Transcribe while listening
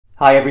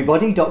Hi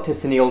everybody, Dr.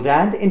 Suneel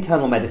Dhand,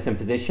 internal medicine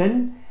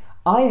physician.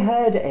 I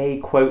heard a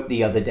quote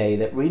the other day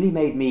that really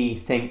made me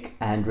think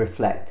and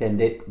reflect,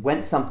 and it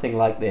went something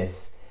like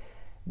this.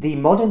 The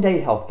modern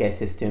day healthcare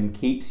system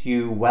keeps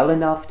you well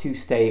enough to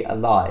stay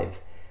alive,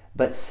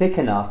 but sick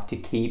enough to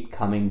keep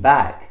coming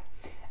back.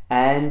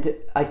 And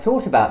I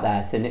thought about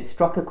that, and it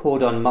struck a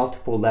chord on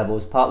multiple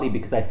levels, partly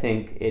because I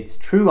think it's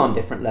true on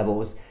different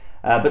levels,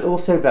 but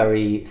also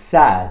very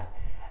sad.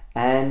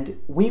 And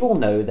we all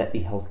know that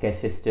the healthcare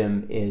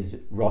system is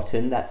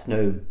rotten. That's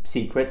no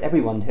secret.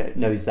 Everyone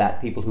knows that,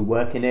 people who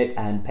work in it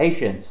and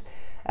patients.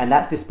 And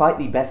that's despite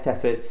the best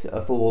efforts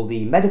of all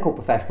the medical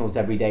professionals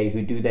every day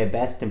who do their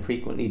best and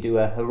frequently do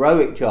a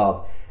heroic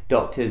job,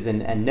 doctors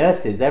and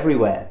nurses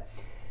everywhere.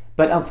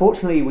 But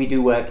unfortunately, we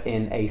do work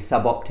in a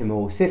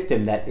suboptimal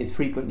system that is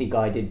frequently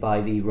guided by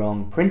the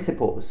wrong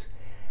principles.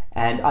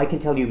 And I can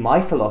tell you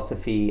my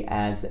philosophy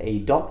as a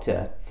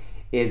doctor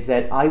is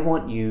that I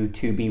want you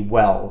to be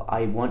well.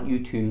 I want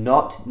you to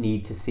not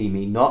need to see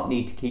me, not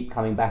need to keep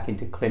coming back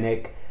into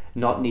clinic,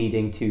 not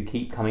needing to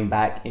keep coming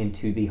back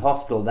into the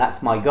hospital.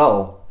 That's my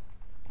goal.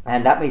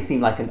 And that may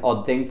seem like an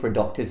odd thing for a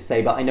doctor to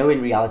say, but I know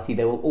in reality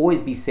there will always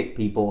be sick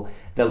people,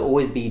 there'll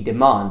always be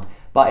demand.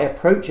 But I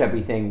approach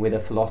everything with a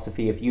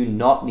philosophy of you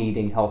not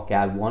needing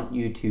healthcare. I want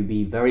you to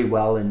be very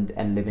well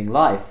and living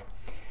life.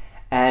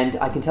 And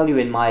I can tell you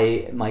in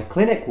my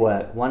clinic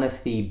work, one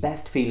of the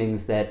best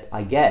feelings that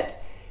I get,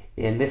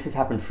 and this has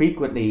happened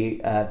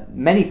frequently,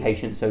 many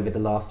patients over the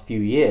last few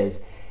years,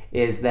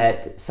 is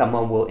that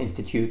someone will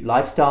institute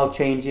lifestyle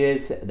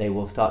changes, they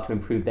will start to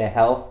improve their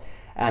health,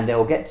 and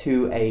they'll get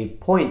to a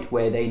point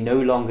where they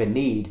no longer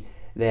need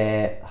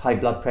their high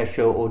blood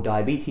pressure or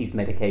diabetes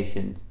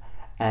medications.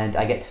 And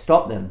I get to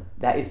stop them.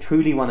 That is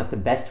truly one of the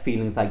best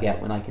feelings I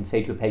get when I can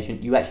say to a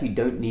patient, you actually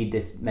don't need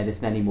this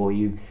medicine anymore.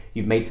 You've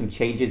made some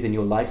changes in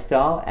your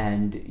lifestyle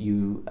and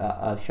you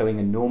are showing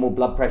a normal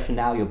blood pressure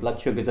now, your blood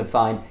sugars are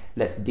fine,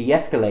 let's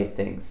de-escalate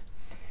things.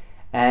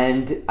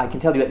 And I can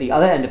tell you at the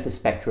other end of the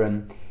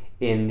spectrum,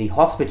 in the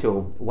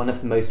hospital, one of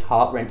the most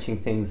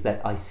heart-wrenching things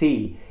that I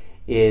see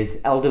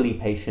is elderly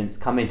patients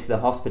come into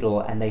the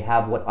hospital and they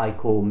have what I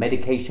call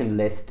medication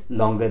list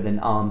longer than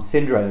arm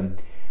syndrome.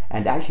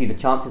 And actually the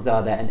chances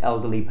are that an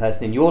elderly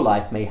person in your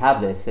life may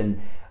have this.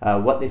 And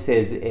what this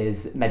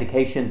is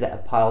medications that are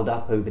piled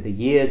up over the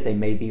years. They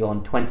may be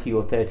on 20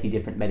 or 30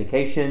 different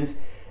medications.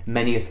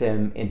 Many of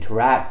them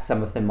interact,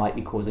 some of them might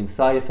be causing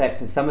side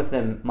effects, and some of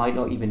them might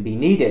not even be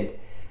needed.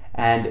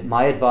 And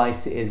my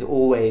advice is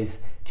always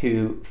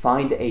to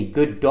find a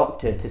good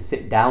doctor to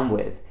sit down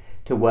with,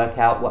 to work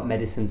out what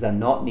medicines are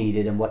not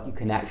needed and what you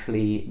can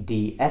actually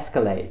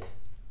de-escalate.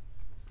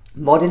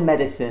 Modern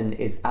medicine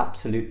is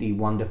absolutely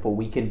wonderful.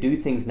 We can do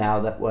things now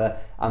that were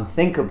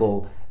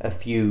unthinkable a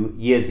few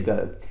years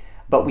ago.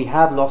 But we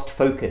have lost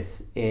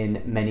focus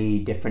in many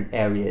different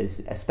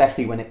areas,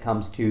 especially when it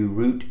comes to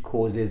root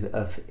causes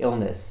of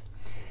illness.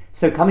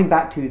 So coming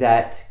back to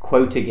that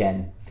quote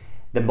again,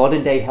 the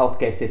modern day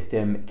healthcare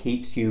system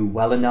keeps you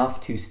well enough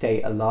to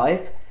stay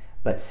alive,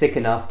 but sick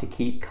enough to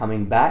keep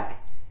coming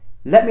back.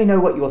 Let me know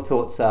what your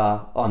thoughts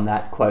are on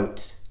that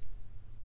quote.